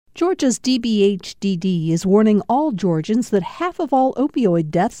Georgia's DBHDD is warning all Georgians that half of all opioid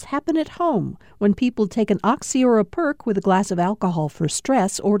deaths happen at home when people take an Oxy or a Perk with a glass of alcohol for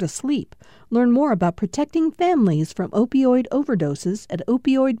stress or to sleep. Learn more about protecting families from opioid overdoses at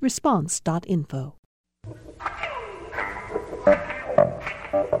opioidresponse.info.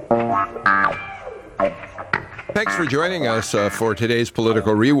 Thanks for joining us for today's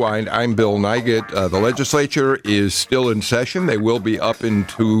Political Rewind. I'm Bill Nigut. The legislature is still in session. They will be up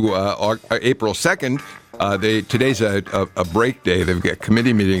into April 2nd. Today's a break day. They've got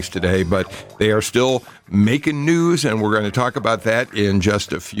committee meetings today, but they are still making news, and we're going to talk about that in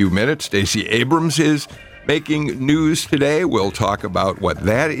just a few minutes. Stacey Abrams is making news today. We'll talk about what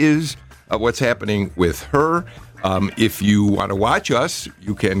that is, what's happening with her. If you want to watch us,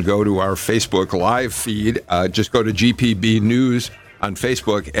 you can go to our Facebook live feed. Just go to GPB News on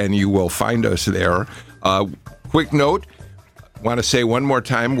Facebook, and you will find us there. Quick note, I want to say one more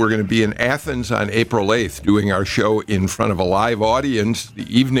time, we're going to be in Athens on April 8th doing our show in front of a live audience the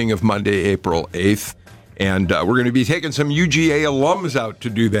evening of Monday, April 8th. And we're going to be taking some UGA alums out to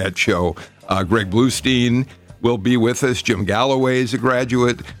do that show. Greg Bluestein will be with us. Jim Galloway is a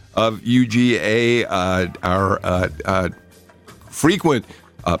graduate of UGA. Our frequent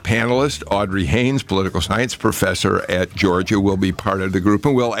panelist, Audrey Haynes, political science professor at Georgia, will be part of the group,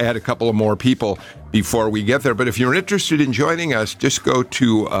 and we'll add a couple of more people before we get there. But if you're interested in joining us, just go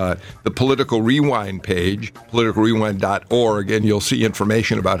to the Political Rewind page, politicalrewind.org, and you'll see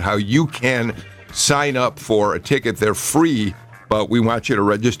information about how you can sign up for a ticket. They're free, but we want you to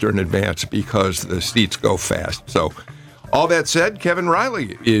register in advance because the seats go fast. So all that said, Kevin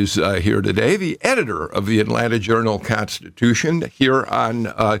Riley is here today, the editor of the Atlanta Journal-Constitution, here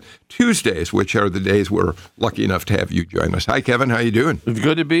on Tuesdays, which are the days we're lucky enough to have you join us. Hi, Kevin. How you doing? It's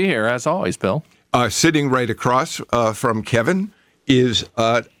good to be here, as always, Bill. Sitting right across from Kevin is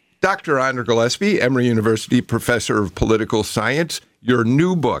Dr. Andra Gillespie, Emory University professor of political science. Your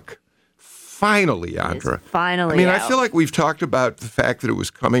new book, finally, Andra. Finally I feel like we've talked about the fact that it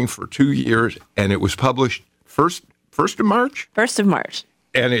was coming for 2 years, and it was published first of March? 1st of March.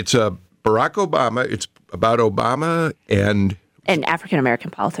 And it's Barack Obama. It's about Obama and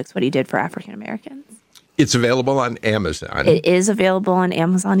African-American politics, what he did for African-Americans. It's available on Amazon. It is available on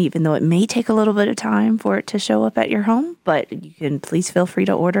Amazon, even though it may take a little bit of time for it to show up at your home, but you can please feel free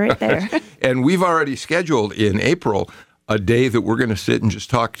to order it there. And we've already scheduled in April a day that we're going to sit and just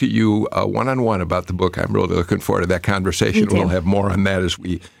talk to you one-on-one about the book. I'm really looking forward to that conversation. We'll have more on that as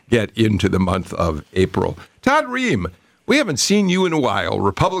we get into the month of April. Todd Ream, we haven't seen you in a while,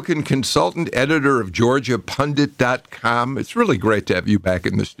 Republican consultant, editor of GeorgiaPundit.com. It's really great to have you back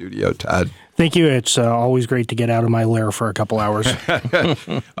in the studio, Todd. Thank you. It's always great to get out of my lair for a couple hours.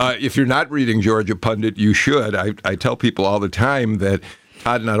 If you're not reading Georgia Pundit, you should. I tell people all the time that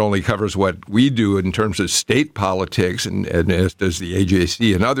Todd not only covers what we do in terms of state politics, and as does the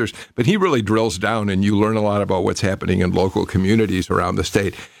AJC and others, but he really drills down and you learn a lot about what's happening in local communities around the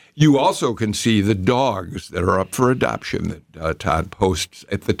state. You also can see the dogs that are up for adoption that Todd posts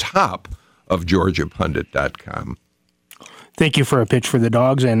at the top of GeorgiaPundit.com. Thank you for a pitch for the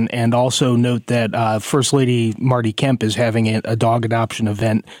dogs, and also note that First Lady Marty Kemp is having a dog adoption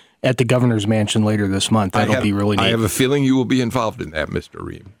event at the governor's mansion later this month. That'll be really neat. I have a feeling you will be involved in that, Mr.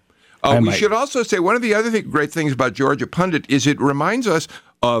 Ream. We should also say one of the other great things about Georgia Pundit is it reminds us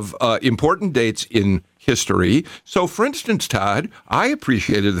of important dates in history. So, for instance, Todd, I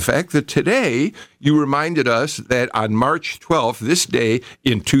appreciated the fact that today you reminded us that on March 12th, this day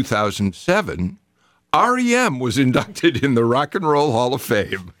in 2007, REM was inducted in the Rock and Roll Hall of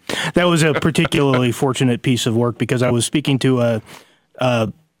Fame. That was a particularly fortunate piece of work because I was speaking to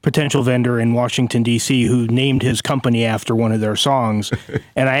a potential vendor in Washington, D.C., who named his company after one of their songs.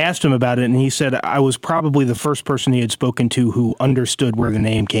 And I asked him about it, and he said I was probably the first person he had spoken to who understood where the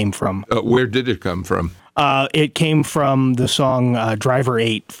name came from. Where did it come from? It came from the song Driver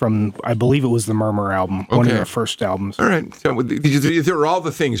 8 from, I believe it was the Murmur album, one of their first albums. All right. So these are all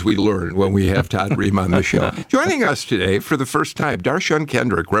the things we learn when we have Todd Ream on the show. Joining us today for the first time, Darshun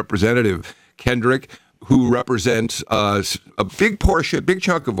Kendrick, Representative Kendrick, who represents a big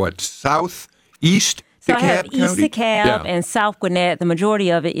chunk of what, southeast So I have East DeKalb and South Gwinnett. The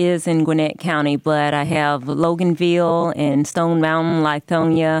majority of it is in Gwinnett County, but I have Loganville and Stone Mountain,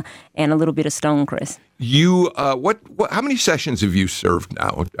 Lithonia, and a little bit of Stonecrest. You, how many sessions have you served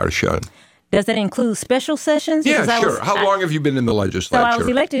now, Darshun? Does that include special sessions? Yeah, sure. How long have you been in the legislature? So I was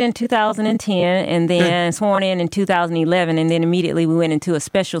elected in 2010 and then sworn in 2011, and then immediately we went into a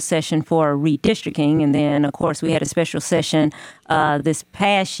special session for redistricting, and then, of course, we had a special session this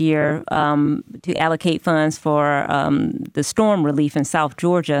past year to allocate funds for the storm relief in South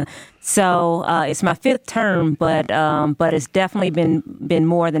Georgia. So it's my 5th term, but it's definitely been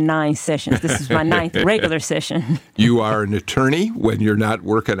more than 9 sessions. This is my 9th regular session. You are an attorney when you're not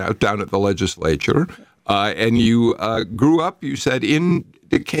working out down at the legislature, and you grew up, you said, in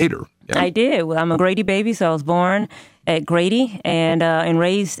Decatur. Yeah? I did. Well, I'm a Grady baby, so I was born at Grady and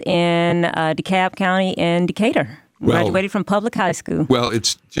raised in DeKalb County in Decatur. Graduated from public high school. Well,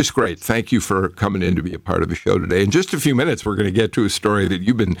 it's just great. Thank you for coming in to be a part of the show today. In just a few minutes, we're going to get to a story that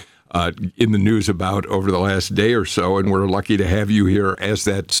you've been in the news about over the last day or so, and we're lucky to have you here as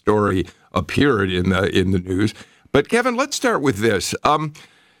that story appeared in the news. But Kevin, let's start with this.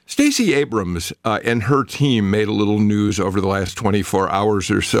 Stacey Abrams and her team made a little news over the last 24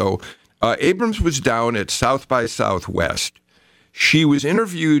 hours or so. Abrams was down at South by Southwest. She was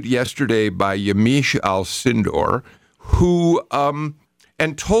interviewed yesterday by Yamiche Alcindor, who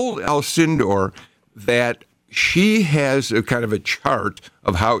and told Alcindor that she has a kind of a chart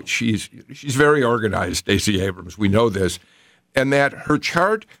of how she's very organized, Stacey Abrams. We know this, and that her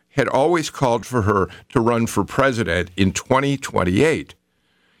chart had always called for her to run for president in 2028.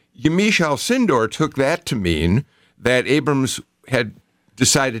 Yamiche Alcindor took that to mean that Abrams had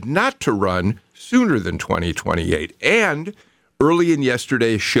decided not to run sooner than 2028, and early in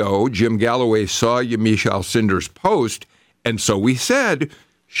yesterday's show, Jim Galloway saw Yamiche Alcindor's post, and so we said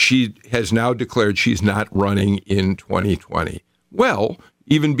she has now declared she's not running in 2020. Well,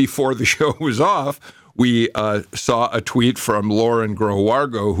 even before the show was off, we saw a tweet from Lauren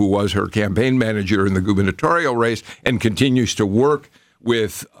Growargo, who was her campaign manager in the gubernatorial race and continues to work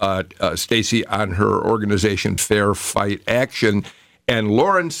with Stacey on her organization Fair Fight Action. And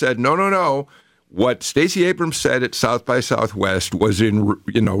Lauren said, no. What Stacey Abrams said at South by Southwest was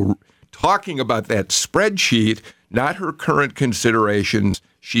talking about that spreadsheet, not her current considerations.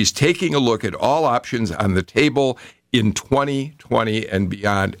 She's taking a look at all options on the table in 2020 and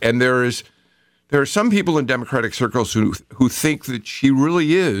beyond. And there are some people in Democratic circles who think that she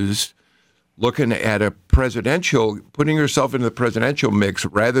really is looking at putting herself in the presidential mix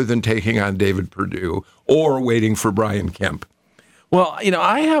rather than taking on David Perdue or waiting for Brian Kemp. Well,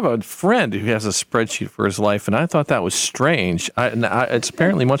 I have a friend who has a spreadsheet for his life, and I thought that was strange. It's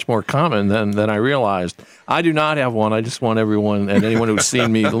apparently much more common than I realized. I do not have one. I just want everyone and anyone who's seen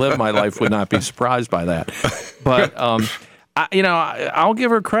me live my life would not be surprised by that. But, I'll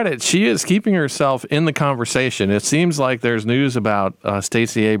give her credit. She is keeping herself in the conversation. It seems like there's news about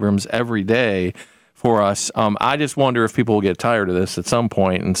Stacey Abrams every day for us. I just wonder if people will get tired of this at some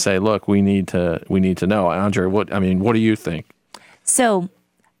point and say, look, we need to know. Andre, what do you think? So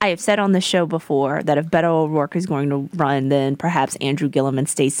I have said on the show before that if Beto O'Rourke is going to run, then perhaps Andrew Gillum and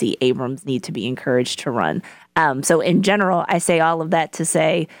Stacey Abrams need to be encouraged to run. So in general, I say all of that to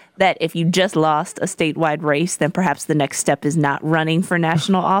say that if you just lost a statewide race, then perhaps the next step is not running for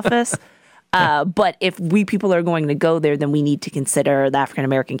national office. But if we people are going to go there, then we need to consider the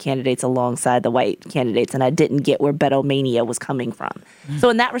African-American candidates alongside the white candidates. And I didn't get where Beto Mania was coming from. Mm-hmm. So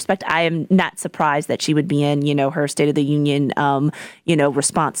in that respect, I am not surprised that she would be in, her State of the Union,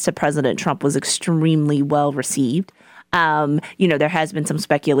 response to President Trump was extremely well received. There has been some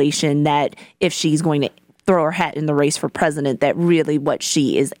speculation that if she's going to throw her hat in the race for president, that really what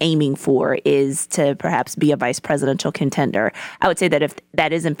she is aiming for is to perhaps be a vice presidential contender. I would say that if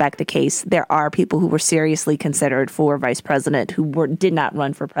that is in fact the case, there are people who were seriously considered for vice president who did not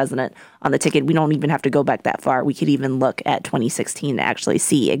run for president on the ticket. We don't even have to go back that far. We could even look at 2016 to actually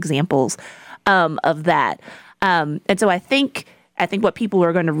see examples of that. And so I think what people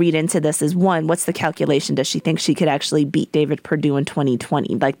are going to read into this is, one, what's the calculation? Does she think she could actually beat David Perdue in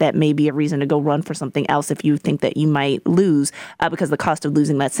 2020? Like, that may be a reason to go run for something else if you think that you might lose, because the cost of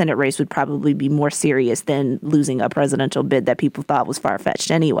losing that Senate race would probably be more serious than losing a presidential bid that people thought was far-fetched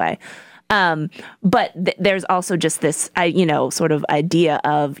anyway. But there's also just this, sort of idea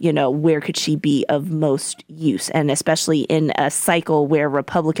of, where could she be of most use? And especially in a cycle where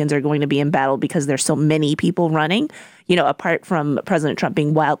Republicans are going to be in battle because there's so many people running, apart from President Trump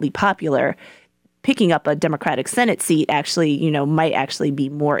being wildly popular, picking up a Democratic Senate seat actually, might actually be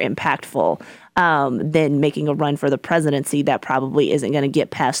more impactful than making a run for the presidency that probably isn't going to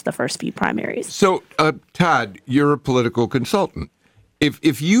get past the first few primaries. So, Todd, you're a political consultant.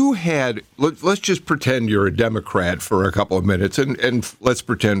 If you had, let's just pretend you're a Democrat for a couple of minutes, and let's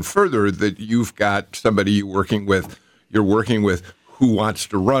pretend further that you've got somebody you're working with who wants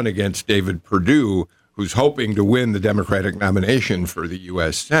to run against David Perdue, who's hoping to win the Democratic nomination for the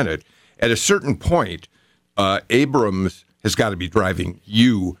U.S. Senate. At a certain point, Abrams has got to be driving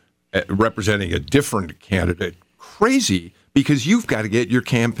you, representing a different candidate, crazy, because you've got to get your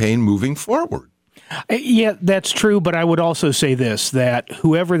campaign moving forward. Yeah, that's true. But I would also say this, that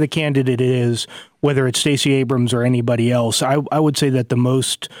whoever the candidate is, whether it's Stacey Abrams or anybody else, I would say that the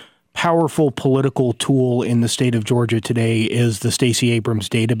most powerful political tool in the state of Georgia today is the Stacey Abrams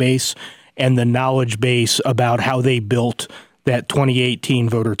database and the knowledge base about how they built that 2018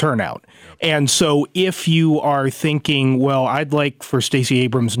 voter turnout. And so if you are thinking, well, I'd like for Stacey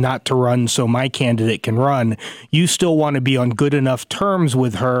Abrams not to run so my candidate can run, you still want to be on good enough terms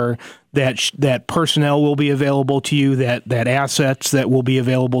with her that personnel will be available to you, that assets that will be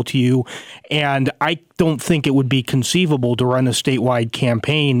available to you. And I don't think it would be conceivable to run a statewide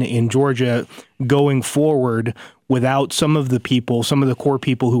campaign in Georgia going forward without some of the core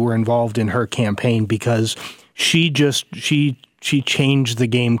people who were involved in her campaign, because she changed the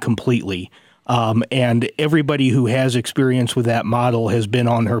game completely. And everybody who has experience with that model has been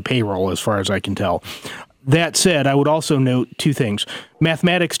on her payroll, as far as I can tell. That said, I would also note two things.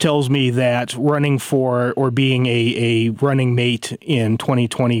 Mathematics tells me that running for or being a running mate in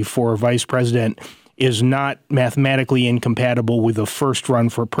 2020 for vice president is not mathematically incompatible with a first run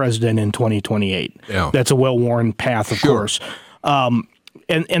for president in 2028. Yeah. That's a well-worn path, of course. And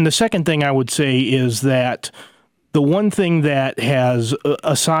the second thing I would say is that the one thing that has,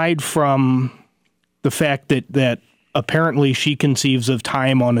 aside from the fact that apparently she conceives of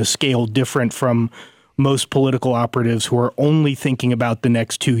time on a scale different from most political operatives who are only thinking about the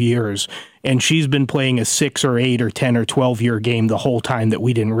next 2 years, and she's been playing a 6 or 8 or 10 or 12-year game the whole time that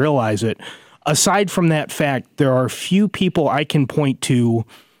we didn't realize it. Aside from that fact, there are few people I can point to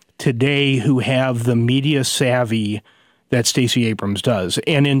today who have the media savvy that Stacey Abrams does.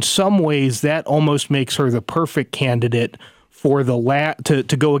 And in some ways, that almost makes her the perfect candidate for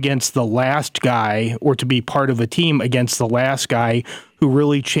to go against the last guy, or to be part of a team against the last guy who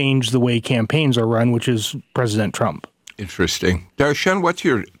really changed the way campaigns are run, which is President Trump. Interesting. Darshan, what's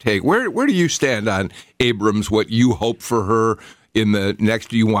your take? Where do you stand on Abrams, what you hope for her in the next?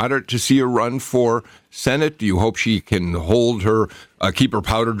 Do you want her to see her run for Senate? Do you hope she can hold her, keep her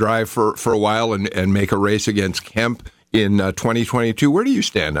powder dry for a while and make a race against Kemp in 2022? Where do you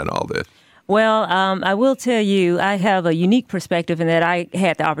stand on all this? Well, I will tell you, I have a unique perspective in that I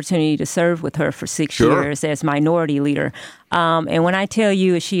had the opportunity to serve with her for 6 years as minority leader. And when I tell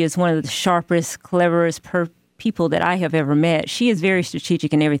you she is one of the sharpest, cleverest people that I have ever met, she is very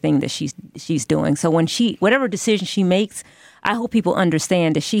strategic in everything that she's doing. So when whatever decision she makes, I hope people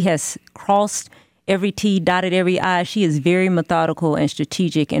understand that she has crossed every T, dotted every I. She is very methodical and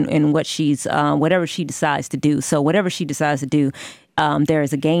strategic in what whatever she decides to do. So whatever she decides to do, there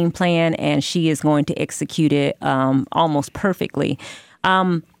is a game plan, and she is going to execute it almost perfectly.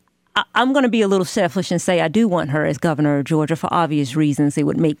 I'm going to be a little selfish and say I do want her as governor of Georgia for obvious reasons. It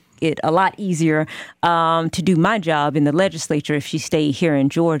would make it a lot easier to do my job in the legislature if she stayed here in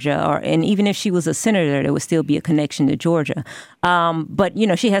Georgia, and even if she was a senator, there would still be a connection to Georgia. But,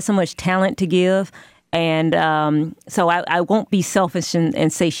 she has so much talent to give. And so I won't be selfish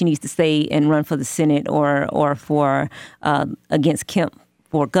and say she needs to stay and run for the Senate or for against Kemp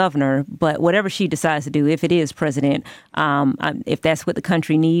for governor. But whatever she decides to do, if it is president, if that's what the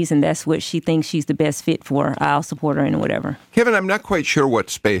country needs and that's what she thinks she's the best fit for, I'll support her in whatever. Kevin, I'm not quite sure what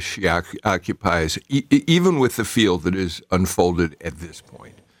space she occupies, even with the field that is unfolded at this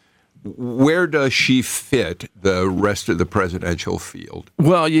point. Where does she fit the rest of the presidential field?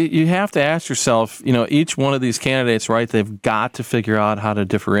 Well, you have to ask yourself, each one of these candidates, right, they've got to figure out how to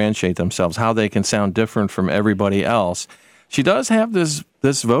differentiate themselves, how they can sound different from everybody else. She does have this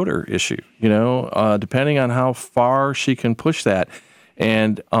voter issue, depending on how far she can push that.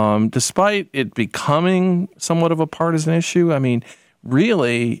 And despite it becoming somewhat of a partisan issue, I mean,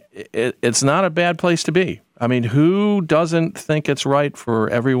 really, it's not a bad place to be. I mean, who doesn't think it's right for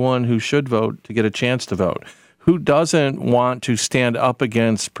everyone who should vote to get a chance to vote? Who doesn't want to stand up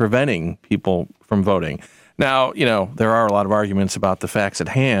against preventing people from voting? Now, there are a lot of arguments about the facts at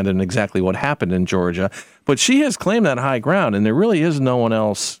hand and exactly what happened in Georgia, but she has claimed that high ground, and there really is no one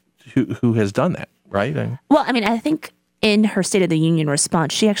else who has done that, right? Well, I think in her State of the Union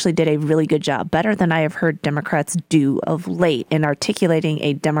response, she actually did a really good job, better than I have heard Democrats do of late, in articulating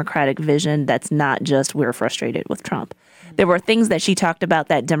a Democratic vision that's not just we're frustrated with Trump. There were things that she talked about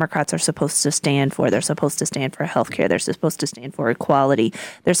that Democrats are supposed to stand for. They're supposed to stand for health care. They're supposed to stand for equality.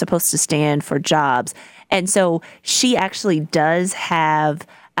 They're supposed to stand for jobs. And so she actually does have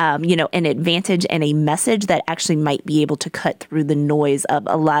an advantage and a message that actually might be able to cut through the noise of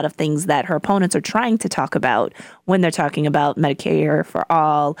a lot of things that her opponents are trying to talk about when they're talking about Medicare for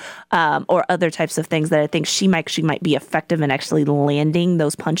all, or other types of things that I think she might be effective in actually landing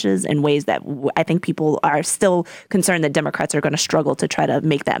those punches in ways that I think people are still concerned that Democrats are going to struggle to try to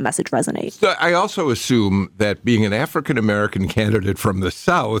make that message resonate. So I also assume that being an African-American candidate from the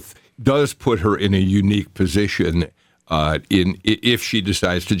South does put her in a unique position if she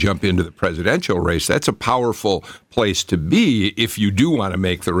decides to jump into the presidential race. That's a powerful place to be if you do want to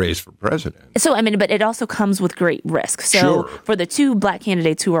make the race for president. So, but it also comes with great risk. So Sure. For the two black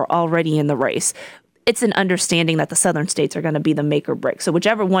candidates who are already in the race, it's an understanding that the southern states are going to be the make or break. So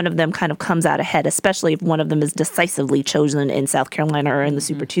whichever one of them kind of comes out ahead, especially if one of them is decisively chosen in South Carolina or in the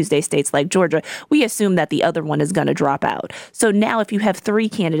Super Tuesday states like Georgia, we assume that the other one is going to drop out. So now if you have three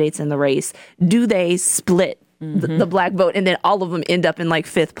candidates in the race, do they split the black vote, and then all of them end up in like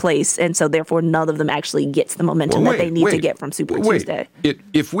fifth place, and so therefore none of them actually gets the momentum that they need to get from Super Tuesday?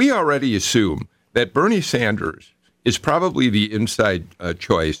 If we already assume that Bernie Sanders is probably the inside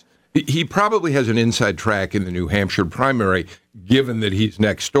choice, he probably has an inside track in the New Hampshire primary, given that he's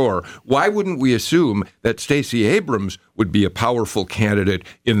next door. Why wouldn't we assume that Stacey Abrams would be a powerful candidate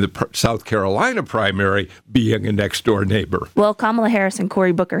in the South Carolina primary, being a next door neighbor? Well, Kamala Harris and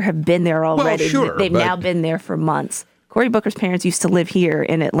Cory Booker have been there already. Well, sure, They've now been there for months. Cory Booker's parents used to live here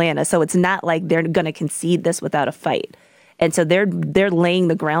in Atlanta, so it's not like they're going to concede this without a fight. And so they're laying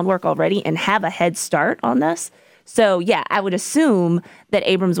the groundwork already and have a head start on this. So, yeah, I would assume that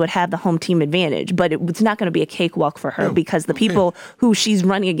Abrams would have the home team advantage, but it's not going to be a cakewalk for her because the people who she's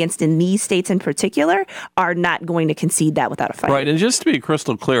running against in these states in particular are not going to concede that without a fight. Right, and just to be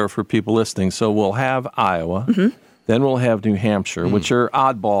crystal clear for people listening, so we'll have Iowa, then we'll have New Hampshire, which are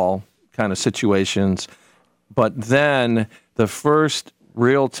oddball kind of situations, but then the first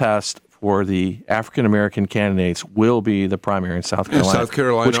real test for the African-American candidates will be the primary in South Carolina. South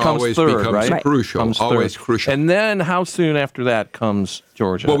Carolina which comes always third, becomes right? crucial. Comes always third. crucial. And then how soon after that comes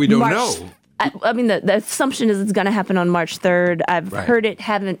Georgia? Well, we don't know. The assumption is it's going to happen on March 3rd. I've heard it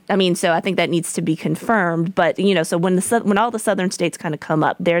so I think that needs to be confirmed. But, so when all the southern states kind of come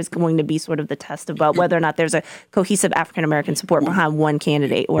up, there's going to be sort of the test about whether or not there's a cohesive African-American support behind one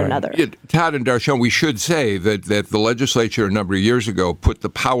candidate or another. Yeah, Todd and Darshan, we should say that the legislature a number of years ago put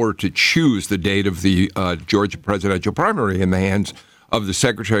the power to choose the date of the Georgia presidential primary in the hands of the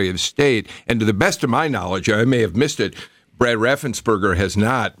Secretary of State. And to the best of my knowledge, I may have missed it, Brad Raffensperger has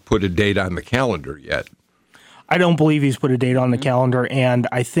not put a date on the calendar yet. I don't believe he's put a date on the calendar, and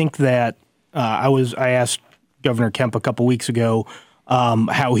I think that I asked Governor Kemp a couple weeks ago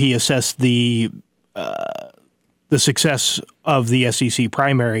how he assessed the success of the SEC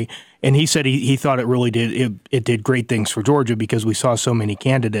primary, and he said he thought it really did great things for Georgia because we saw so many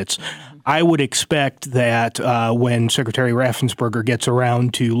candidates. I would expect that when Secretary Raffensperger gets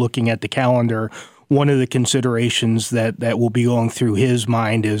around to looking at the calendar, one of the considerations that will be going through his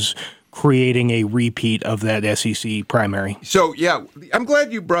mind is creating a repeat of that SEC primary. So, yeah, I'm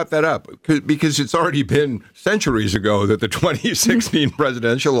glad you brought that up because it's already been centuries ago that the 2016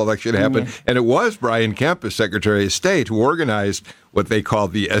 presidential election happened, and it was Brian Kemp, as Secretary of State, who organized what they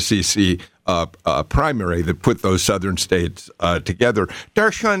called the SEC primary that put those southern states together.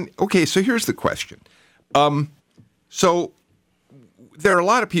 Darshan, okay, so here's the question. There are a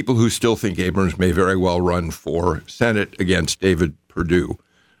lot of people who still think Abrams may very well run for Senate against David Perdue.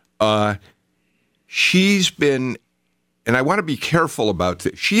 She's been, and I want to be careful about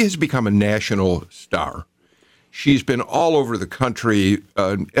this, she has become a national star. She's been all over the country,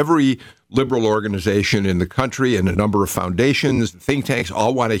 every liberal organization in the country and a number of foundations, think tanks,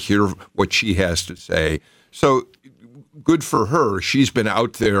 all want to hear what she has to say. So good for her. She's been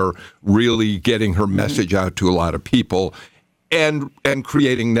out there really getting her message out to a lot of people. And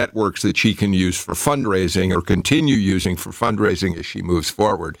creating networks that she can use for fundraising or continue using for fundraising as she moves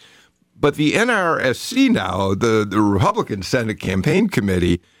forward. But the NRSC now, the Republican Senate Campaign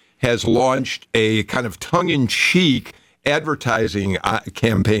Committee, has launched a kind of tongue-in-cheek advertising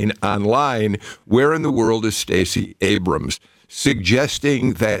campaign online, Where in the World is Stacey Abrams,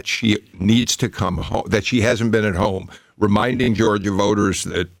 suggesting that she needs to come home, that she hasn't been at home, reminding Georgia voters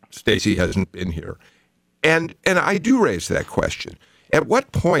that Stacey hasn't been here. And I do raise that question. At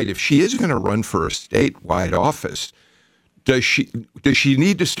what point, if she is going to run for a statewide office, does she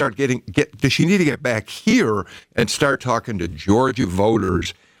need to does she need to get back here and start talking to Georgia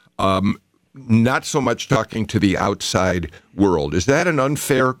voters, not so much talking to the outside world? Is that an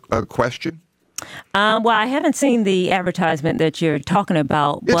unfair question? Well, I haven't seen the advertisement that you're talking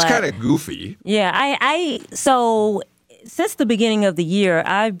about. It's kind of goofy. Yeah, so since the beginning of the year,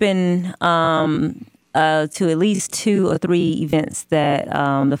 I've been to at least 2 or 3 events that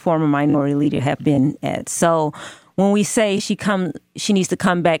the former minority leader have been at. So when we say she needs to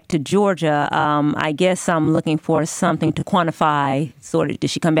come back to Georgia, I guess I'm looking for something to quantify. Sort of, does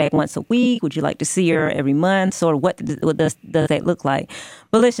she come back once a week? Would you like to see her every month? Sort of, what does that look like?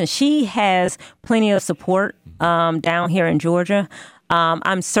 But listen, she has plenty of support down here in Georgia.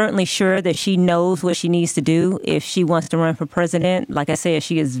 I'm certainly sure that she knows what she needs to do if she wants to run for president. Like I said,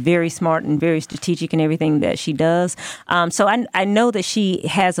 she is very smart and very strategic in everything that she does. So I know that she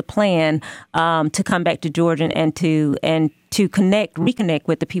has a plan to come back to Georgia and to reconnect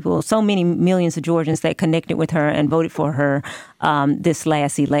with the people, so many millions of Georgians that connected with her and voted for her this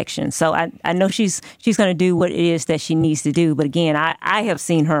last election. So I know she's going to do what it is that she needs to do. But again, I have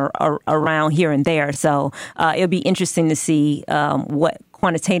seen her around here and there. So it'll be interesting to see what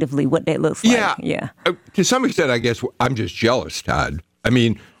that looks like. Yeah. To some extent, I guess I'm just jealous, Todd. I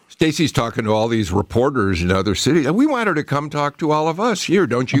mean, Stacey's talking to all these reporters in other cities, and we want her to come talk to all of us here,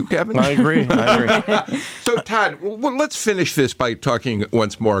 don't you, Kevin? I agree. So, Todd, well, let's finish this by talking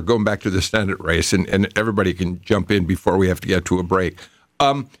once more, going back to the Senate race, and everybody can jump in before we have to get to a break.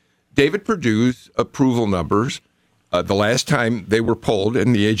 David Perdue's approval numbers, the last time they were polled,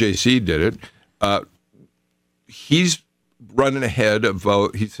 and the AJC did it, he's running ahead of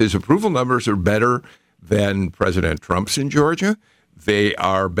his approval numbers are better than President Trump's in Georgia. They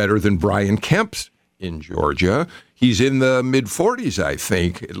are better than Brian Kemp's in Georgia. He's in the mid-40s, I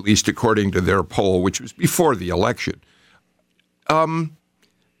think, at least according to their poll, which was before the election. Would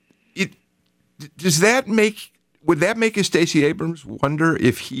that make a Stacey Abrams wonder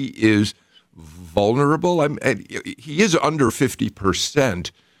if he is vulnerable? He is under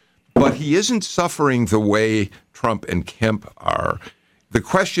 50%, but he isn't suffering the way Trump and Kemp are. The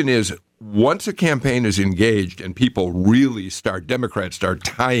question is, once a campaign is engaged and people really Democrats start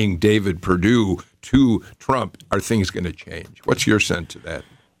tying David Perdue to Trump, are things going to change? What's your sense of that?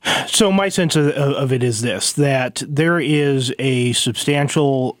 So my sense of it is this, that there is a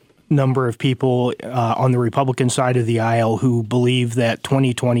substantial number of people on the Republican side of the aisle who believe that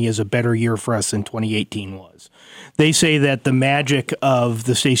 2020 is a better year for us than 2018 was. They say that the magic of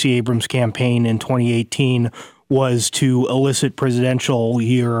the Stacey Abrams campaign in 2018 was to elicit presidential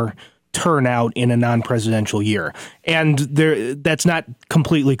year turnout in a non-presidential year. And that's not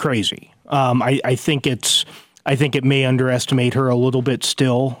completely crazy. I think it may underestimate her a little bit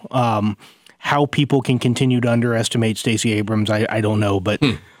still. How people can continue to underestimate Stacey Abrams, I don't know. But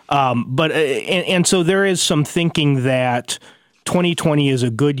so there is some thinking that 2020 is a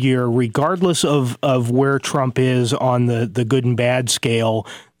good year, regardless of where Trump is on the good and bad scale,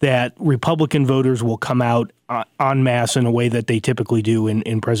 that Republican voters will come out en masse in a way that they typically do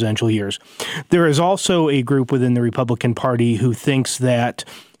in presidential years. There is also a group within the Republican Party who thinks that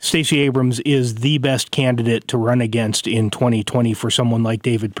Stacey Abrams is the best candidate to run against in 2020 for someone like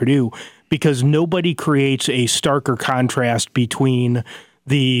David Perdue, because nobody creates a starker contrast between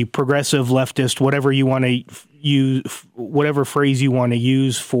the progressive leftist, whatever you want to use, whatever phrase you want to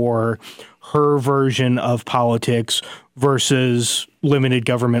use for her version of politics versus limited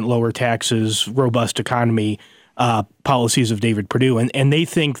government, lower taxes, robust economy policies of David Perdue. And they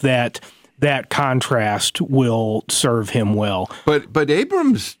think that contrast will serve him well. But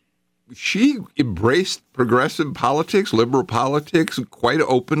Abrams, she embraced progressive politics, liberal politics quite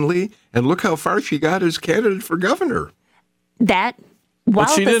openly, and look how far she got as candidate for governor. That, while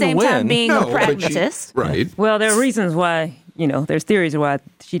at the same time being a pragmatist. Right. Well, there are reasons why, there's theories of why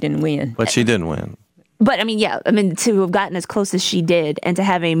she didn't win. But she didn't win. But to have gotten as close as she did and to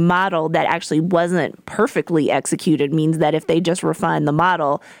have a model that actually wasn't perfectly executed means that if they just refine the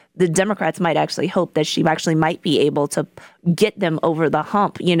model, the Democrats might actually hope that she actually might be able to get them over the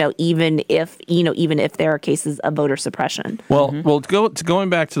hump, even if there are cases of voter suppression. Well,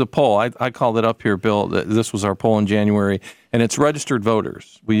 going back to the poll, I called it up here, Bill. This was our poll in January, and it's registered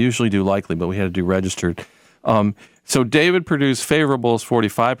voters. We usually do likely, but we had to do registered. So David Perdue's favorable is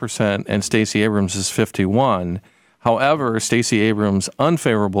 45% and Stacey Abrams is 51%. However, Stacey Abrams'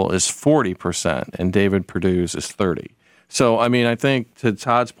 unfavorable is 40% and David Perdue's is 30%. So, I think to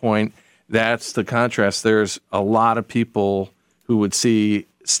Todd's point, that's the contrast. There's a lot of people who would see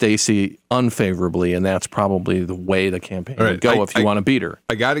Stacey unfavorably, and that's probably the way the campaign would go if you want to beat her.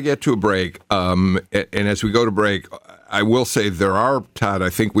 I got to get to a break. And as we go to break, I will say there are, Todd, I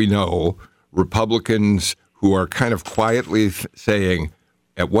think we know, Republicans who are kind of quietly saying,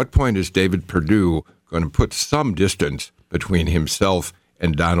 at what point is David Perdue going to put some distance between himself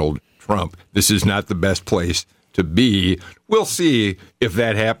and Donald Trump? This is not the best place to be. We'll see if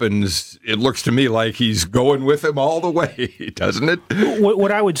that happens. It looks to me like he's going with him all the way, doesn't it?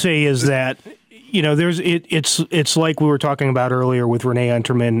 What I would say is that, it's like we were talking about earlier with Renee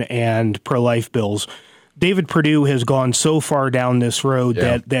Unterman and pro-life bills. David Perdue has gone so far down this road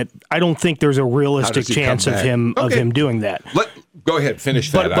that I don't think there's a realistic chance of him doing that. Go ahead,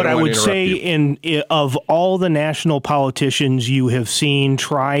 finish that. But I would say of all the national politicians you have seen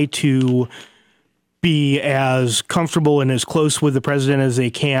try to be as comfortable and as close with the president as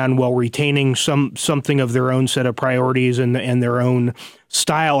they can while retaining something of their own set of priorities and their own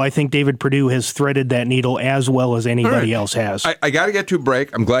style, I think David Perdue has threaded that needle as well as anybody else has. I got to get to a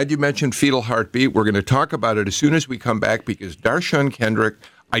break. I'm glad you mentioned fetal heartbeat. We're going to talk about it as soon as we come back because Dar'Shun Kendrick,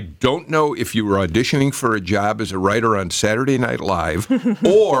 I don't know if you were auditioning for a job as a writer on Saturday Night Live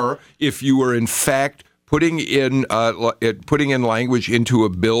or if you were in fact putting in language into a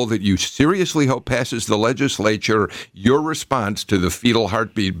bill that you seriously hope passes the legislature. Your response to the fetal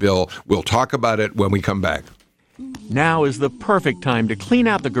heartbeat bill. We'll talk about it when we come back. Now is the perfect time to clean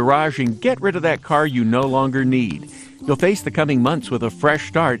out the garage and get rid of that car you no longer need. You'll face the coming months with a fresh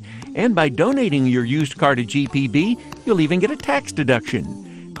start, and by donating your used car to GPB, you'll even get a tax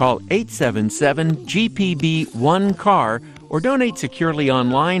deduction. Call 877-GPB-1CAR or donate securely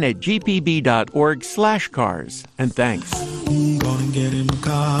online at gpb.org/cars. And thanks. I'm gonna get in my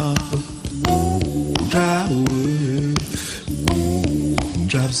car, drive away,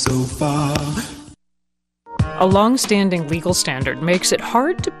 drive so far. A long-standing legal standard makes it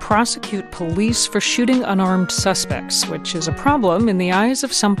hard to prosecute police for shooting unarmed suspects, which is a problem in the eyes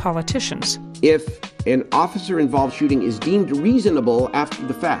of some politicians. If an officer-involved shooting is deemed reasonable after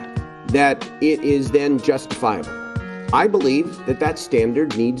the fact, that it is then justifiable. I believe that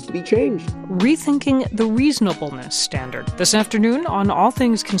standard needs to be changed. Rethinking the reasonableness standard this afternoon on All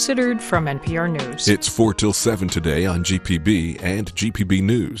Things Considered from NPR News. It's 4 till 7 today on GPB and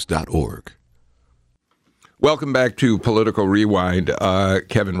gpbnews.org. Welcome back to Political Rewind.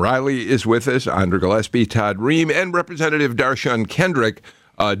 Kevin Riley is with us, Andra Gillespie, Todd Ream, and Representative Dar'Shun Kendrick,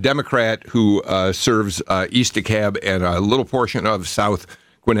 a Democrat who serves East DeKalb and a little portion of South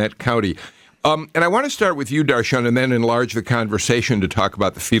Gwinnett County. And I want to start with you, Dar'Shun, and then enlarge the conversation to talk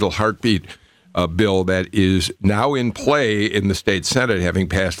about the fetal heartbeat bill that is now in play in the state Senate, having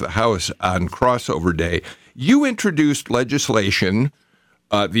passed the House on crossover day. You introduced legislation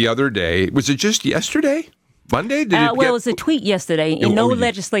the other day. Was it just yesterday? Monday? It was a tweet yesterday, and no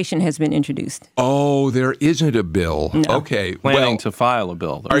legislation has been introduced. Oh, there isn't a bill. No. Okay. Planning to file a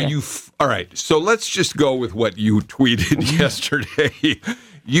bill. Are you all right, so let's just go with what you tweeted yesterday.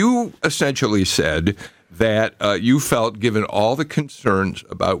 You essentially said that you felt, given all the concerns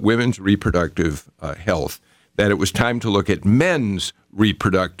about women's reproductive health, that it was time to look at men's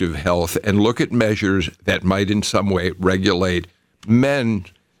reproductive health and look at measures that might in some way regulate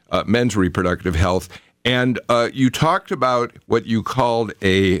men's reproductive health. And you talked about what you called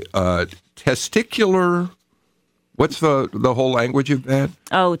a testicular, what's the whole language of that?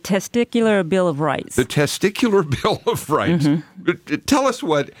 Oh, Testicular Bill of Rights. The Testicular Bill of Rights. Mm-hmm. Tell us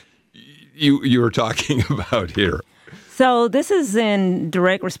what you were talking about here. So this is in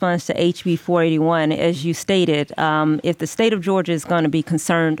direct response to HB 481. As you stated, if the state of Georgia is going to be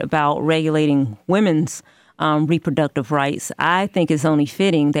concerned about regulating women's reproductive rights, I think it's only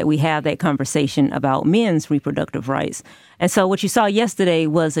fitting that we have that conversation about men's reproductive rights. And so what you saw yesterday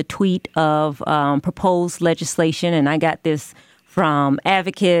was a tweet of proposed legislation, and I got this from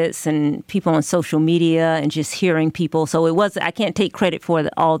advocates and people on social media and just hearing people. So I can't take credit for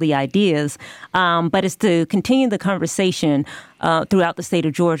all the ideas, but it's to continue the conversation throughout the state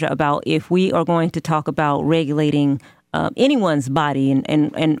of Georgia about if we are going to talk about regulating anyone's body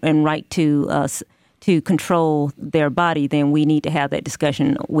and right to control their body, then we need to have that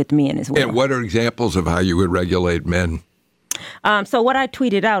discussion with men as well. And what are examples of how you would regulate men? So what I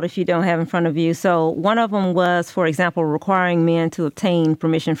tweeted out, if you don't have in front of you, so one of them was, for example, requiring men to obtain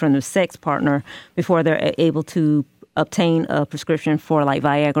permission from their sex partner before they're able to obtain a prescription for like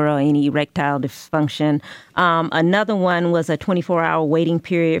Viagra or any erectile dysfunction. Another one was a 24-hour waiting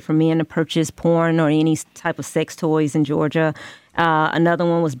period for men to purchase porn or any type of sex toys in Georgia. Another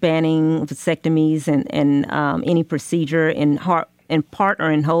one was banning vasectomies and any procedure in part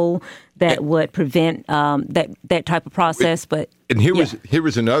or in whole that would prevent that type of process. And here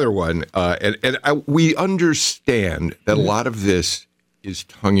was another one, we understand that a lot of this is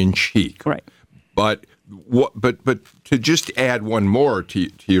tongue in cheek, right? But to just add one more to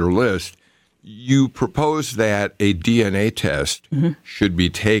your list, you propose that a DNA test should be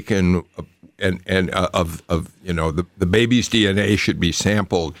taken. And the baby's DNA should be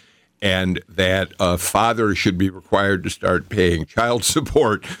sampled, and that a father should be required to start paying child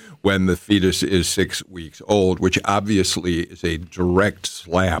support when the fetus is 6 weeks old, which obviously is a direct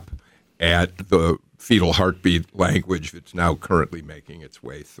slap at the fetal heartbeat language that's now currently making its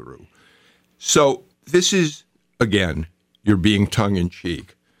way through. So this is, again, you're being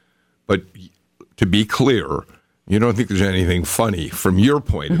tongue-in-cheek. But to be clear, you don't think there's anything funny from your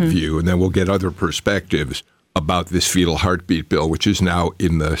point of view, and then we'll get other perspectives about this fetal heartbeat bill, which is now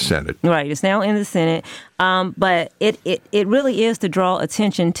in the Senate. Right, it's now in the Senate, but it really is to draw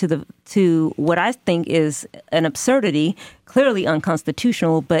attention to what I think is an absurdity, clearly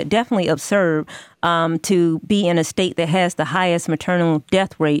unconstitutional, but definitely absurd, to be in a state that has the highest maternal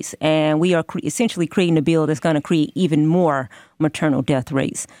death rates, and we are essentially creating a bill that's going to create even more maternal death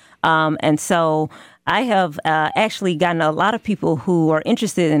rates. And so I have actually gotten a lot of people who are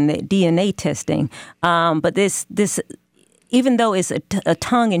interested in the DNA testing. But this, even though it's a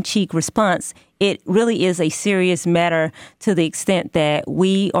tongue-in-cheek response, it really is a serious matter to the extent that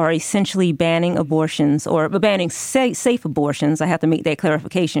we are essentially banning abortions or banning safe abortions. I have to make that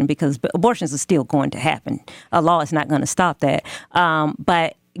clarification because abortions are still going to happen. A law is not going to stop that.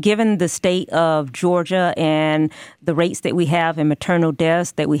 But given the state of Georgia and the rates that we have in maternal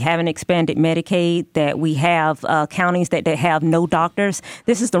deaths, that we haven't expanded Medicaid, that we have counties that have no doctors,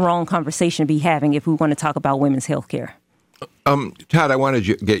 this is the wrong conversation to be having if we want to talk about women's health care. Todd, I want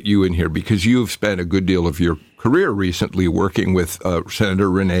to get you in here because you've spent a good deal of your career recently working with Senator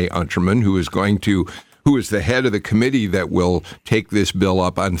Renee Unterman, who is the head of the committee that will take this bill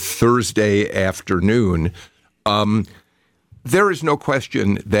up on Thursday afternoon. There is no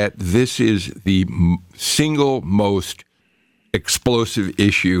question that this is the single most explosive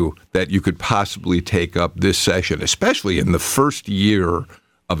issue that you could possibly take up this session, especially in the first year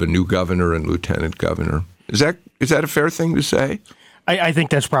of a new governor and lieutenant governor. Is that a fair thing to say? I think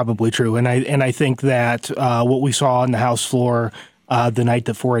that's probably true, and I think that what we saw on the House floor the night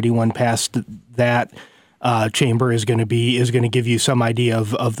that 481 passed that chamber is going to give you some idea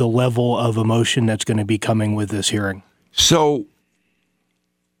of the level of emotion that's going to be coming with this hearing. So,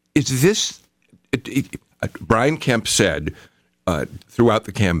 is this? Brian Kemp said throughout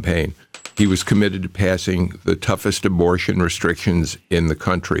the campaign he was committed to passing the toughest abortion restrictions in the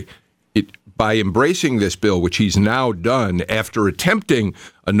country. By embracing this bill, which he's now done after attempting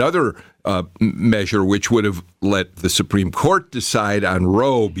another measure which would have let the Supreme Court decide on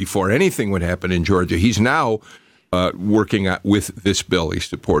Roe before anything would happen in Georgia, he's now working with this bill. He's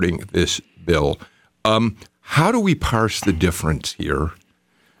supporting this bill. How do we parse the difference here,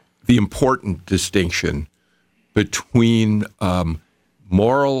 the important distinction between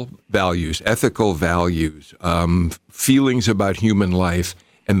moral values, ethical values, feelings about human life,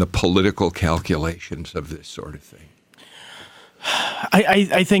 and the political calculations of this sort of thing?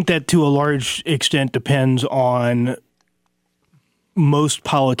 I think that to a large extent depends on most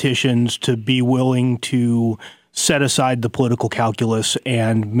politicians to be willing to set aside the political calculus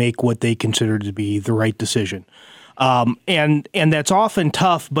and make what they consider to be the right decision. And that's often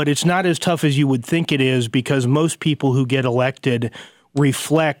tough, but it's not as tough as you would think it is because most people who get elected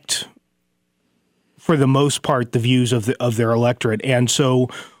reflect, for the most part, the views of their electorate. And so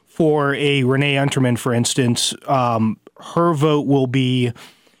for a Renee Unterman, for instance, her vote will be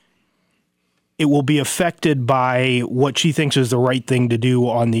affected by what she thinks is the right thing to do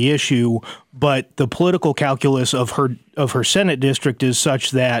on the issue, but the political calculus of her Senate district is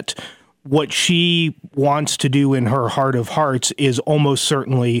such that what she wants to do in her heart of hearts is almost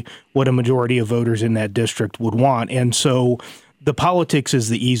certainly what a majority of voters in that district would want. And so the politics is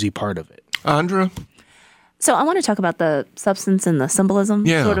the easy part of it. Andra? So I want to talk about the substance and the symbolism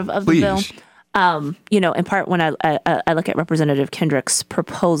of please. The bill. In part, when I look at Representative Kendrick's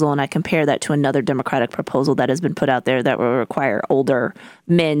proposal and I compare that to another Democratic proposal that has been put out there that will require older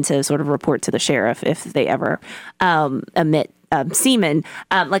men to sort of report to the sheriff if they ever emit semen,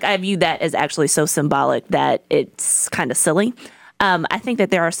 I view that as actually so symbolic that it's kind of silly. I think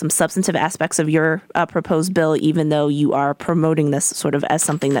that there are some substantive aspects of your proposed bill, even though you are promoting this sort of as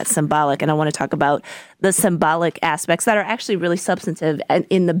something that's symbolic. And I want to talk about the symbolic aspects that are actually really substantive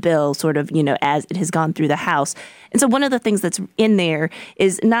in the bill, sort of, as it has gone through the House. And so one of the things that's in there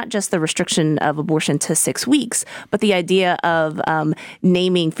is not just the restriction of abortion to 6 weeks, but the idea of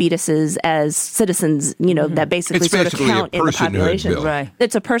naming fetuses as citizens, that basically sort of count in the population. Bill. Right.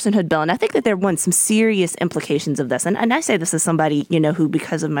 It's a personhood bill. And I think that there were some serious implications of this. And I say this as somebody somebody, who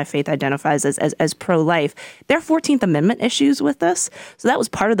because of my faith identifies as pro-life. There are 14th Amendment issues with this. So that was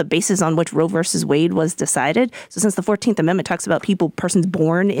part of the basis on which Roe versus Wade was decided. So since the 14th Amendment talks about persons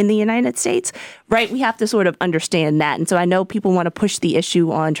born in the United States, right, we have to sort of understand that. And so I know people want to push the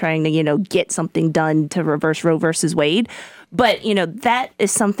issue on trying to, get something done to reverse Roe versus Wade. But, that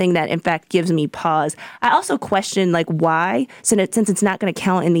is something that, in fact, gives me pause. I also question, why, since it's not going to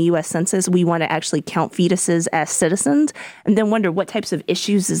count in the U.S. Census, we want to actually count fetuses as citizens, and then wonder what types of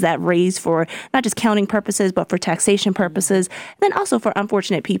issues does that raise for not just counting purposes, but for taxation purposes, and then also for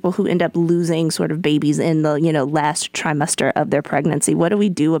unfortunate people who end up losing sort of babies in the, last trimester of their pregnancy. What do we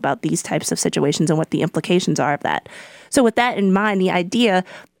do about these types of situations and what the implications are of that? So with that in mind, the idea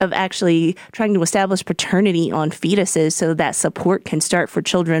of actually trying to establish paternity on fetuses so that support can start for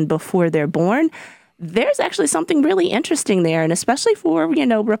children before they're born, there's actually something really interesting there. And especially for,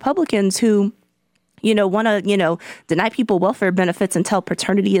 Republicans who want to, deny people welfare benefits until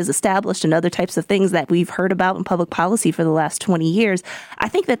paternity is established and other types of things that we've heard about in public policy for the last 20 years. I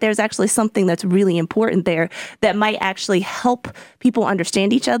think that there's actually something that's really important there that might actually help people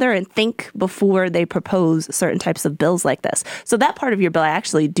understand each other and think before they propose certain types of bills like this. So that part of your bill I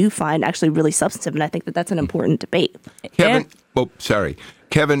actually do find actually really substantive, and I think that that's an important debate.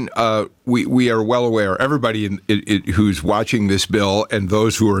 Kevin, we are well aware, everybody who's watching this bill and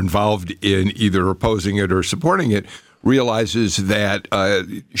those who are involved in either opposing it or supporting it realizes that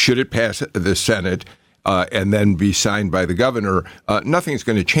should it pass the Senate and then be signed by the governor, nothing's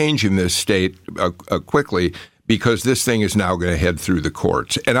going to change in this state quickly because this thing is now going to head through the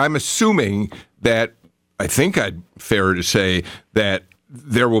courts. And I'm assuming that, I think I'd fair to say that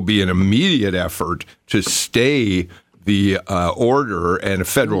there will be an immediate effort to stay the order, and a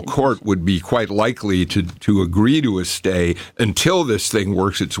federal court would be quite likely to agree to a stay until this thing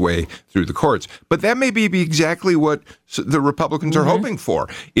works its way through the courts. But that may be exactly what the Republicans are hoping for,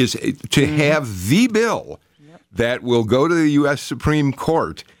 is to have the bill that will go to the U.S. Supreme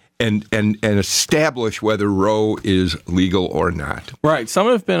Court and establish whether Roe is legal or not. Right. Some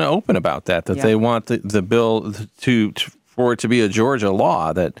have been open about that they want the bill for it to be a Georgia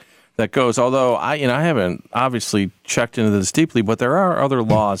law that goes, although I haven't obviously checked into this deeply, but there are other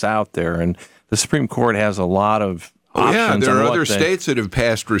laws out there, and the Supreme Court has a lot of options. Yeah, there are other states that have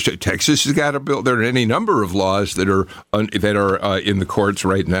passed. Texas has got a bill. There are any number of laws that are in the courts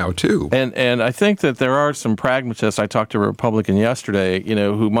right now too. And I think that there are some pragmatists. I talked to a Republican yesterday,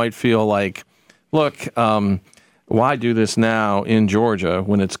 who might feel like, look, why do this now in Georgia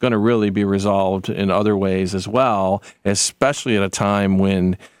when it's going to really be resolved in other ways as well, especially at a time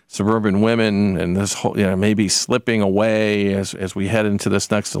when suburban women and this whole, maybe slipping away as we head into this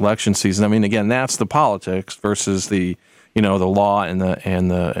next election season. I mean, again, that's the politics versus the, the law and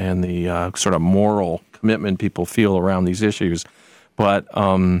the sort of moral commitment people feel around these issues. But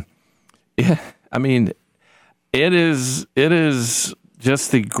it is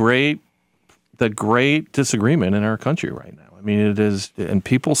just the great disagreement in our country right now. I mean, it is, and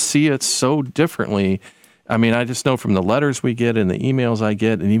people see it so differently. I mean, I just know from the letters we get and the emails I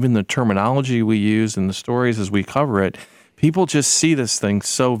get and even the terminology we use and the stories as we cover it, people just see this thing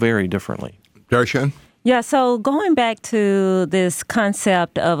so very differently. Darshan? Yeah, so going back to this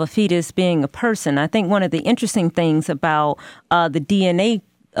concept of a fetus being a person, I think one of the interesting things about the DNA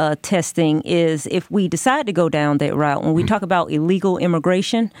testing is if we decide to go down that route, when we talk about illegal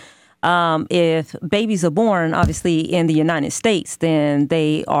immigration, if babies are born, obviously, in the United States, then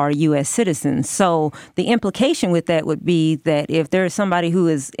they are U.S. citizens. So the implication with that would be that if there is somebody who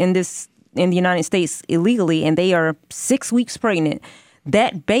is in the United States illegally and they are 6 weeks pregnant,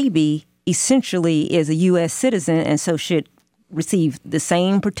 that baby essentially is a U.S. citizen and so should receive the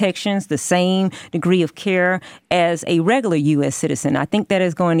same protections, the same degree of care as a regular U.S. citizen. I think that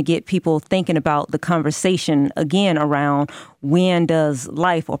is going to get people thinking about the conversation again around when does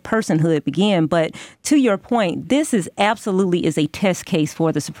life or personhood begin. But to your point, this is absolutely a test case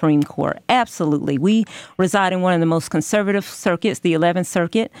for the Supreme Court. Absolutely. We reside in one of the most conservative circuits, the 11th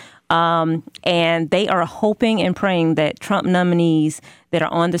Circuit. And they are hoping and praying that Trump nominees that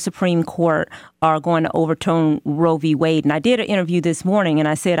are on the Supreme Court are going to overturn Roe v. Wade. And I did an interview this morning, and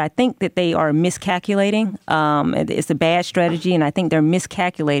I said, I think that they are miscalculating. It's a bad strategy, and I think they're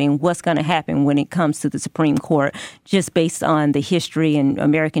miscalculating what's going to happen when it comes to the Supreme Court, just based on the history and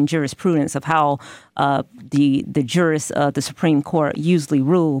American jurisprudence of how the jurists of the Supreme Court usually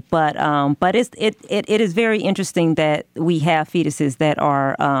rule. But it is very interesting that we have fetuses that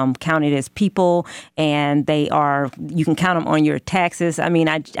are counted as people, and you can count them on your taxes. I mean,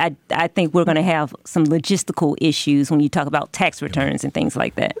 I think we're going to have some logistical issues when you talk about tax returns and things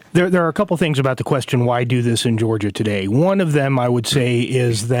like that. There are a couple things about the question, why do this in Georgia today? One of them, I would say,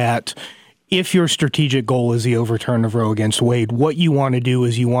 is that if your strategic goal is the overturn of Roe against Wade, what you want to do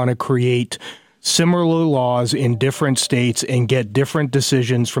is you want to create similar laws in different states and get different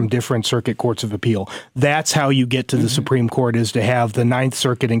decisions from different circuit courts of appeal. That's how you get to the Supreme Court, is to have the Ninth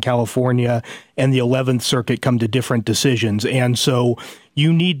Circuit in California and the 11th Circuit come to different decisions. And so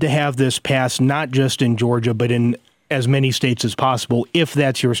you need to have this passed not just in Georgia, but in as many states as possible, if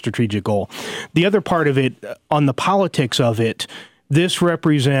that's your strategic goal. The other part of it, on the politics of it, this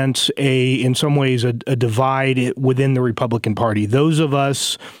represents in some ways, a divide within the Republican Party. Those of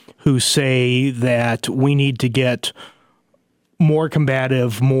us who say that we need to get more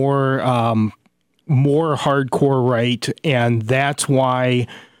combative, more hardcore right, and that's why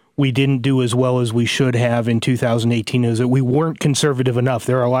we didn't do as well as we should have in 2018, is that we weren't conservative enough.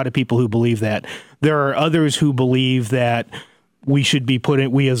 There are a lot of people who believe that. There are others who believe that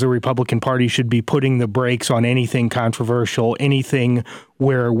we as a Republican Party should be putting the brakes on anything controversial, anything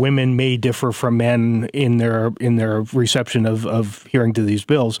where women may differ from men in their reception of hearing to these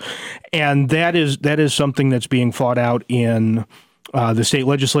bills. And that is something that's being fought out in the state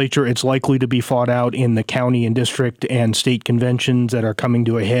legislature. It's likely to be fought out in the county and district and state conventions that are coming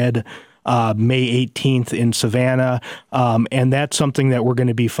to a head May 18th in Savannah. And that's something that we're going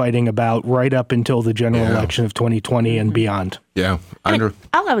to be fighting about right up until the general election of 2020 and beyond. Yeah.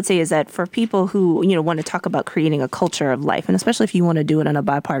 All I would say is that for people who, want to talk about creating a culture of life, and especially if you want to do it in a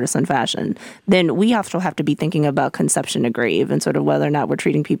bipartisan fashion, then we also have to be thinking about conception to grave and sort of whether or not we're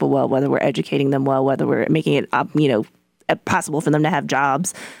treating people well, whether we're educating them well, whether we're making it, possible for them to have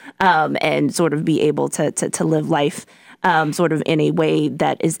jobs and sort of be able to live life sort of in a way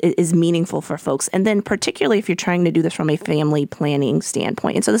that is meaningful for folks. And then particularly if you're trying to do this from a family planning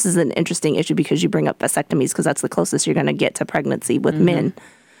standpoint. And so this is an interesting issue because you bring up vasectomies because that's the closest you're going to get to pregnancy with men.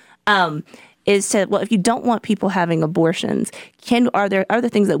 If you don't want people having abortions, are there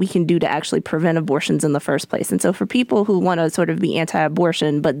things that we can do to actually prevent abortions in the first place? And so for people who want to sort of be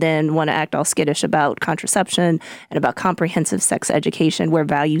anti-abortion, but then want to act all skittish about contraception and about comprehensive sex education where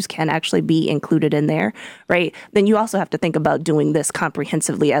values can actually be included in there, right? Then you also have to think about doing this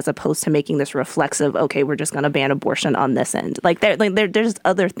comprehensively as opposed to making this reflexive, okay, we're just going to ban abortion on this end. There's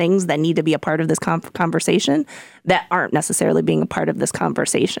other things that need to be a part of this conversation that aren't necessarily being a part of this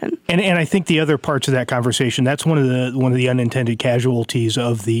conversation. And I think the other parts of that conversation, that's one of the unintended casualties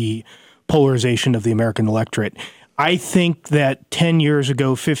of the polarization of the American electorate. I think that 10 years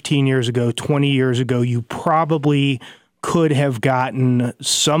ago, 15 years ago, 20 years ago, you probably could have gotten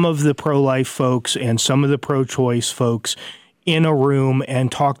some of the pro-life folks and some of the pro-choice folks in a room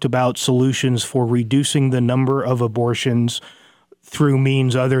and talked about solutions for reducing the number of abortions through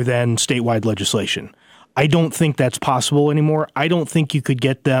means other than statewide legislation. I don't think that's possible anymore. I don't think you could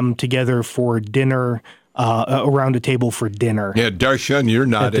get them together for dinner, around a table for dinner. Yeah, Darshan, you're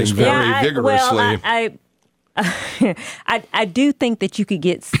nodding very vigorously. I do think that you could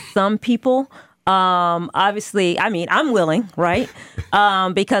get some people. Obviously, I mean, I'm willing, right?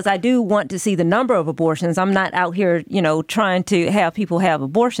 Because I do want to see the number of abortions. I'm not out here, trying to have people have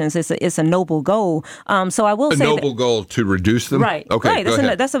abortions. It's a noble goal. So I will say a noble goal to reduce them, right? Okay,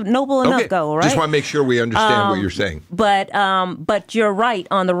 right. That's a noble enough goal, right? Just want to make sure we understand what you're saying. But you're right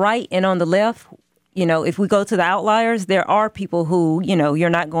on the right and on the left. If we go to the outliers, there are people who, you're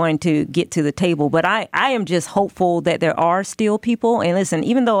not going to get to the table. But I am just hopeful that there are still people. And listen,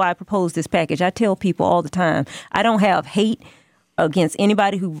 even though I propose this package, I tell people all the time, I don't have hate against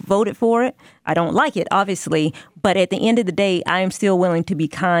anybody who voted for it. I don't like it, obviously. But at the end of the day, I am still willing to be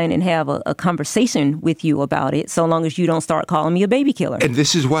kind and have a conversation with you about it, so long as you don't start calling me a baby killer. And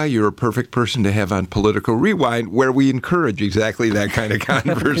this is why you're a perfect person to have on Political Rewind, where we encourage exactly that kind of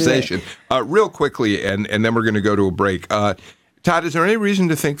conversation. Real quickly, and then we're going to go to a break. Todd, is there any reason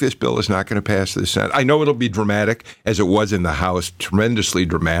to think this bill is not going to pass the Senate? I know it'll be dramatic, as it was in the House, tremendously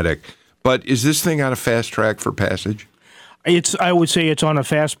dramatic. But is this thing on a fast track for passage? I would say it's on a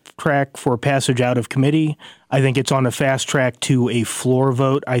fast track for passage out of committee. I think it's on a fast track to a floor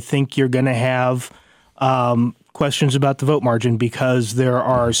vote. I think you're going to have questions about the vote margin because there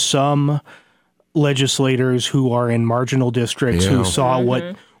are some legislators who are in marginal districts who saw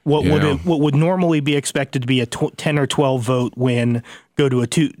what would normally be expected to be a 10 or 12 vote win go to a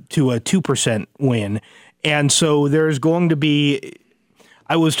 2% win. And so there's going to be,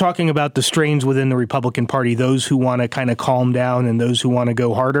 I was talking about the strains within the Republican Party, those who want to kind of calm down and those who want to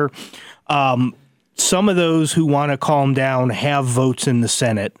go harder. some of those who want to calm down have votes in the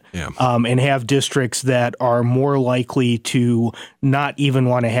Senate, and have districts that are more likely to not even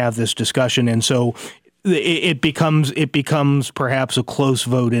want to have this discussion. And so it becomes perhaps a close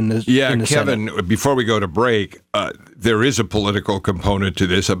vote in the Kevin, Senate. Before we go to break, there is a political component to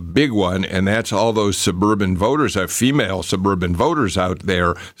this, a big one, and that's all those suburban voters, female suburban voters out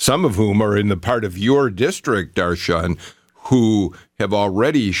there, some of whom are in the part of your district, Darshan, who have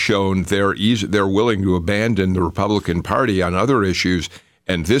already shown they're willing to abandon the Republican Party on other issues,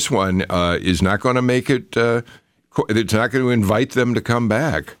 and this one is not going to make it. It's not going to invite them to come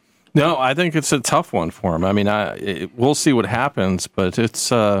back. No, I think it's a tough one for them. I mean, we'll see what happens, but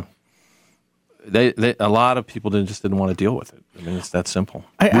it's a lot of people just didn't want to deal with it. I mean, it's that simple.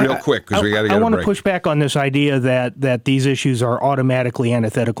 Real quick, because we got to get a break. I want to push back on this idea that these issues are automatically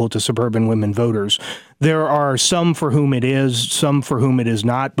antithetical to suburban women voters. There are some for whom it is, some for whom it is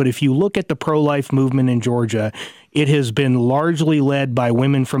not. But if you look at the pro-life movement in Georgia, it has been largely led by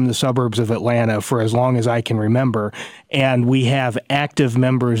women from the suburbs of Atlanta for as long as I can remember. And we have active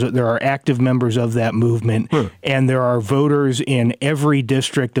members. There are active members of that movement. And there are voters in every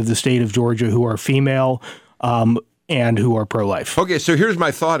district of the state of Georgia who are female and who are pro-life. Okay, so here's my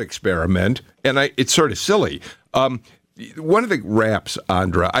thought experiment. And it's sort of silly. One of the raps,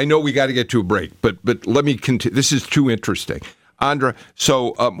 Andra, I know we got to get to a break, but let me continue. This is too interesting. Andra,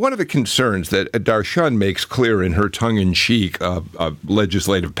 so one of the concerns that Darshan makes clear in her tongue-in-cheek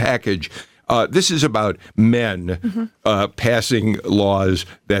legislative package, this is about men passing laws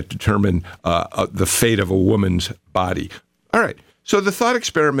that determine the fate of a woman's body. All right, so the thought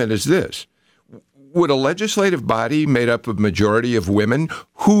experiment is this. Would a legislative body made up of majority of women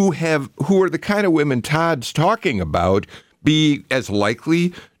who are the kind of women Todd's talking about be as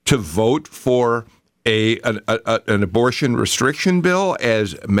likely to vote for an abortion restriction bill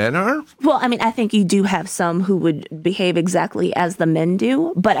as men are? Well, I mean, I think you do have some who would behave exactly as the men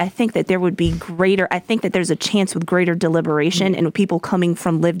do, but I think that there would be I think that there's a chance with greater deliberation and people coming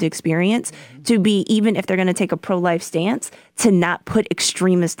from lived experience to be, even if they're going to take a pro-life stance, to not put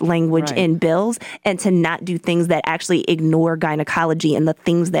extremist language in bills and to not do things that actually ignore gynecology and the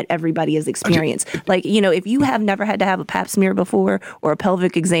things that everybody has experienced. Like, if you have never had to have a pap smear before or a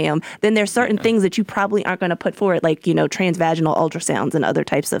pelvic exam, then there's certain things that you probably aren't going to put forward, like, transvaginal ultrasounds and other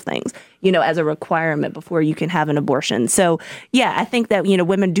types of things, as a requirement before you can have an abortion. So, yeah, I think that,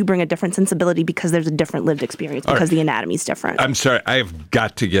 women do bring a different sensibility because there's a different lived experience because the anatomy is different. I'm sorry, I have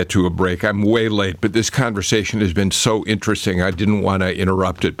got to get to a break. I'm way late, but this conversation has been so interesting. I didn't want to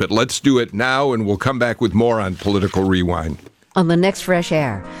interrupt it, but let's do it now, and we'll come back with more on Political Rewind. On the next Fresh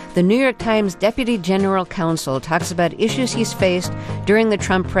Air, the New York Times Deputy General Counsel talks about issues he's faced during the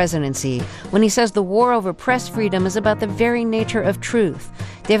Trump presidency when he says the war over press freedom is about the very nature of truth.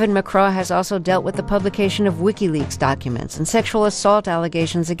 David McCraw has also dealt with the publication of WikiLeaks documents and sexual assault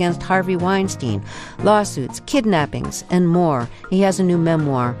allegations against Harvey Weinstein, lawsuits, kidnappings, and more. He has a new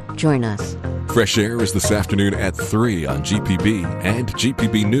memoir. Join us. Fresh Air is this afternoon at 3 on GPB and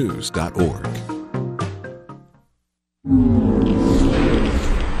gpbnews.org.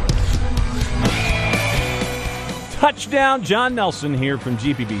 Touchdown, John Nelson here from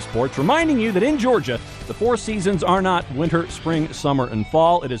GPB Sports, reminding you that in Georgia, the 4 seasons are not winter, spring, summer, and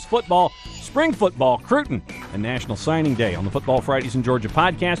fall. It is football, spring football, Cruton, and National Signing Day. On the Football Fridays in Georgia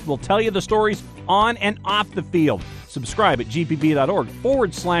podcast, we'll tell you the stories on and off the field. Subscribe at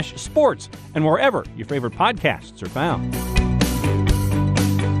gpb.org/sports and wherever your favorite podcasts are found.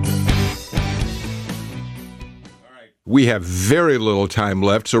 We have very little time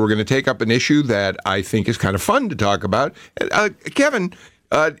left, so we're going to take up an issue that I think is kind of fun to talk about. Kevin,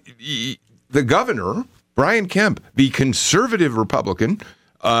 the governor, Brian Kemp, the conservative Republican,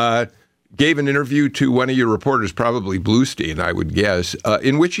 gave an interview to one of your reporters, probably Bluestein, I would guess,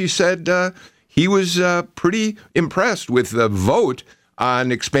 in which he said he was pretty impressed with the vote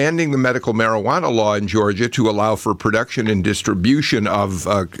on expanding the medical marijuana law in Georgia to allow for production and distribution of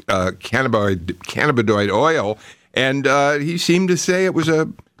cannabinoid oil. And he seemed to say it was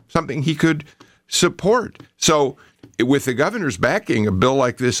something he could support. So with the governor's backing, a bill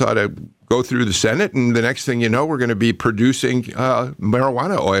like this ought to go through the Senate, and the next thing you know, we're going to be producing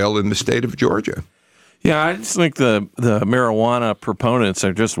marijuana oil in the state of Georgia. Yeah, I just think the marijuana proponents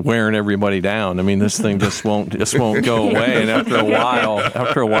are just wearing everybody down. I mean, this thing just won't go away. And after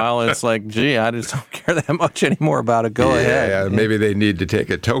a while, it's like, gee, I just don't care that much anymore about it. Go ahead. Yeah, maybe they need to take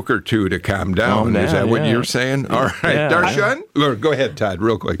a toke or two to calm down. Is that what you're saying? All right, Darshan, go ahead, Todd,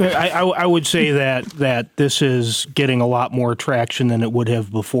 real quick. I would say that this is getting a lot more traction than it would have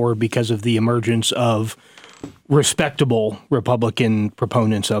before because of the emergence of respectable Republican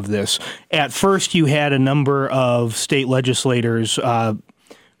proponents of this. At first, you had a number of state legislators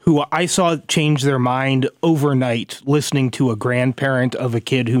who I saw change their mind overnight listening to a grandparent of a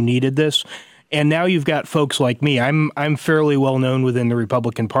kid who needed this. And now you've got folks like me. I'm fairly well known within the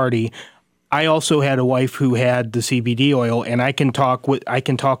Republican Party. I also had a wife who had the CBD oil, and I can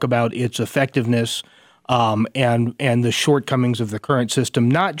talk about its effectiveness and the shortcomings of the current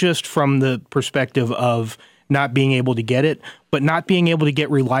system, not just from the perspective of not being able to get it, but not being able to get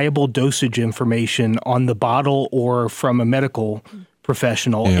reliable dosage information on the bottle or from a medical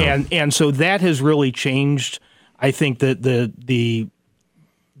professional. Yeah. And so that has really changed. I think that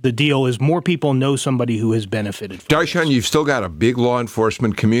the deal is more people know somebody who has benefited from Darshan, you've still got a big law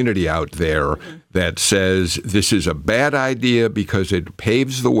enforcement community out there that says this is a bad idea because it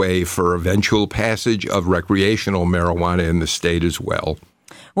paves the way for eventual passage of recreational marijuana in the state as well.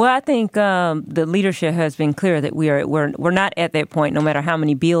 Well, I think the leadership has been clear that we're not at that point, no matter how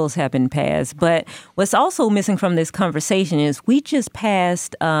many bills have been passed. But what's also missing from this conversation is we just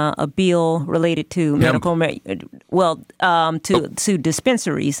passed a bill related to to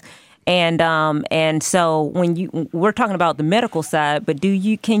dispensaries. And so when we're talking about the medical side, but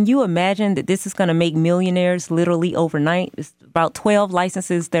can you imagine that this is going to make millionaires literally overnight? It's about 12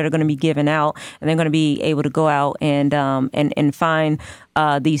 licenses that are going to be given out, and they're going to be able to go out and find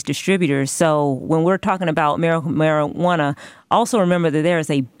these distributors. So when we're talking about marijuana, also remember that there is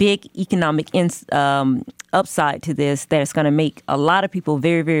a big economic upside to this that's going to make a lot of people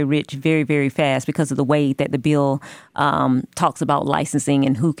very, very rich very, very fast because of the way that the bill talks about licensing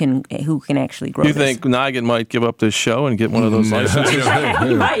and who can actually grow. You think Nugget might give up this show and get one of those licenses?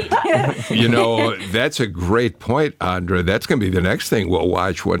 He might. That's a great point, Andra. That's going to be the next thing we'll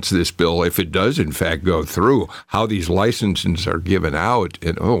watch once this bill, if it does in fact go through, how these licenses are given out.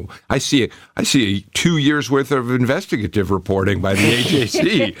 And I see 2 years worth of investigative reporting by the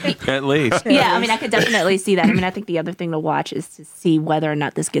AJC at least. Yeah, I could definitely see that. I think the other thing to watch is to see whether or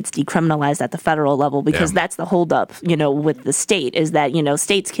not this gets decriminalized at the federal level, because that's the holdup, with the state, is that,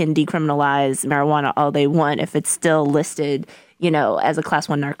 states can decriminalize marijuana all they want. If it's still listed, as a class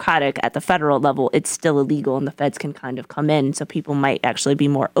 1 narcotic at the federal level, it's still illegal and the feds can kind of come in. So people might actually be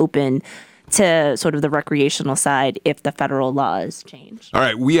more open to sort of the recreational side if the federal laws change. All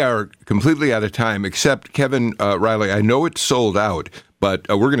right, we are completely out of time, except Kevin Riley, I know it's sold out, but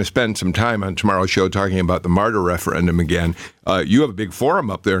we're going to spend some time on tomorrow's show talking about the MARTA referendum again. You have a big forum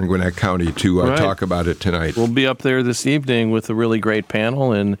up there in Gwinnett County to talk about it tonight. We'll be up there this evening with a really great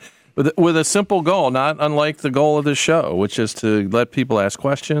panel and with a simple goal, not unlike the goal of the show, which is to let people ask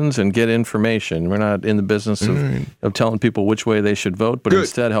questions and get information. We're not in the business of telling people which way they should vote, but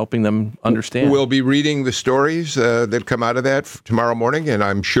instead helping them understand. We'll be reading the stories that come out of that tomorrow morning, and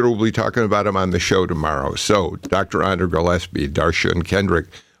I'm sure we'll be talking about them on the show tomorrow. So, Dr. Andra Gillespie, Darshan Kendrick,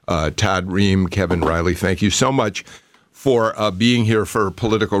 Todd Ream, Kevin Riley, thank you so much for being here for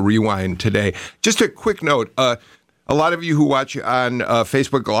Political Rewind today. Just a quick note. A lot of you who watch on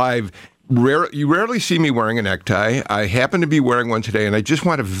Facebook Live, you rarely see me wearing a necktie. I happen to be wearing one today, and I just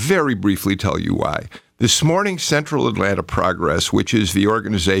want to very briefly tell you why. This morning, Central Atlanta Progress, which is the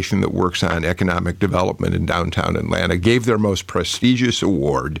organization that works on economic development in downtown Atlanta, gave their most prestigious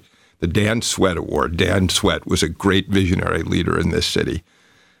award, the Dan Sweat Award. Dan Sweat was a great visionary leader in this city.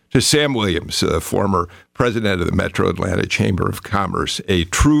 To Sam Williams, former president of the Metro Atlanta Chamber of Commerce, a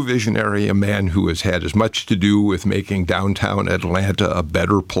true visionary, a man who has had as much to do with making downtown Atlanta a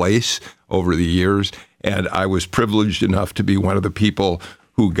better place over the years. And I was privileged enough to be one of the people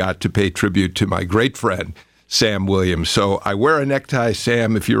who got to pay tribute to my great friend, Sam Williams. So I wear a necktie,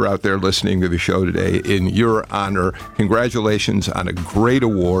 Sam, if you're out there listening to the show today, in your honor. Congratulations on a great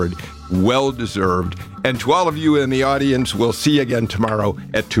award. Well deserved. And to all of you in the audience, we'll see you again tomorrow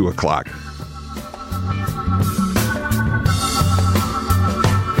at 2 o'clock.